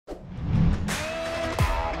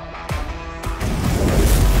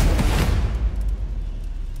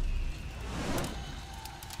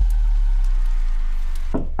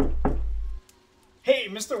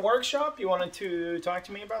Mr. Workshop, you wanted to talk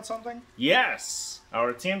to me about something? Yes!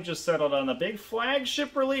 Our team just settled on a big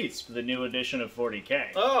flagship release for the new edition of 40K.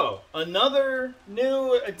 Oh, another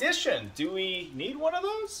new edition. Do we need one of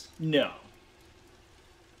those? No.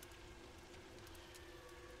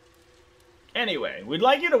 Anyway, we'd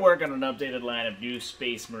like you to work on an updated line of new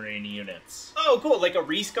Space Marine units. Oh, cool. Like a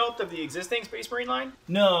resculpt of the existing Space Marine line?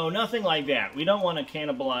 No, nothing like that. We don't want to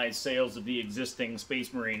cannibalize sales of the existing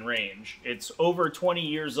Space Marine range. It's over 20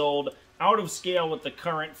 years old, out of scale with the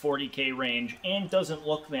current 40K range, and doesn't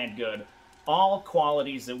look that good. All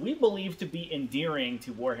qualities that we believe to be endearing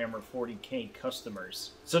to Warhammer 40K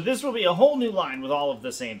customers. So this will be a whole new line with all of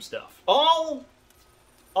the same stuff.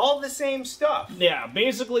 All the same stuff? Yeah,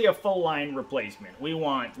 basically a full line replacement. We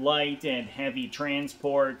want light and heavy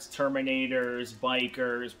transports, Terminators,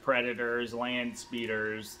 Bikers, Predators, Land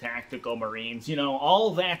Speeders, Tactical Marines, you know,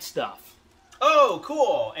 all that stuff. Oh,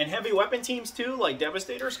 cool. And heavy weapon teams too, like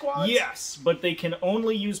Devastator squads? Yes, but they can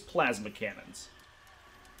only use plasma cannons.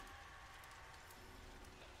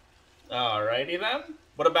 Alrighty then.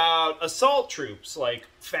 What about assault troops, like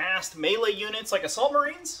fast melee units like Assault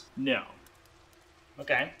Marines? No.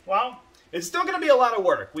 Okay, well, it's still going to be a lot of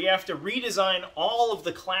work. We have to redesign all of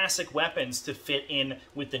the classic weapons to fit in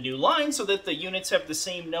with the new line so that the units have the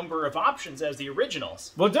same number of options as the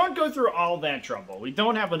originals. Well, don't go through all that trouble. We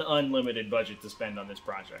don't have an unlimited budget to spend on this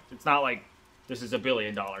project. It's not like this is a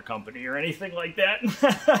billion-dollar company or anything like that.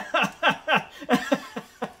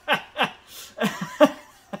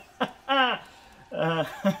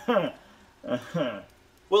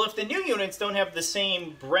 Well, if the new units don't have the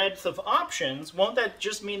same breadth of options, won't that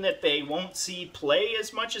just mean that they won't see play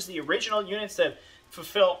as much as the original units that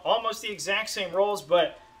fulfill almost the exact same roles,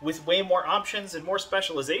 but with way more options and more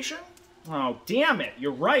specialization? Oh, damn it,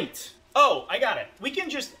 you're right. Oh, I got it. We can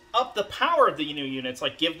just up the power of the new units,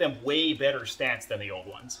 like give them way better stats than the old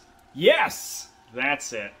ones. Yes!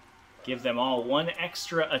 That's it. Give them all one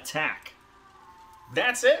extra attack.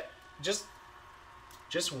 That's it? Just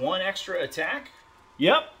one extra attack?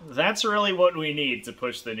 Yep, that's really what we need to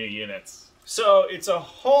push the new units. So it's a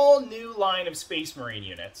whole new line of Space Marine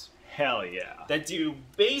units. Hell yeah. That do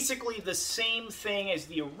basically the same thing as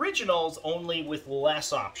the originals, only with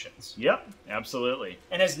less options. Yep, absolutely.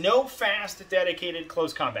 And has no fast, dedicated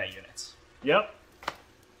close combat units. Yep.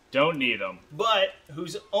 Don't need them. But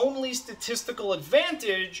whose only statistical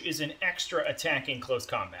advantage is an extra attack in close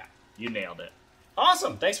combat. You nailed it.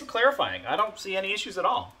 Awesome, thanks for clarifying. I don't see any issues at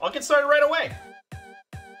all. I'll get started right away.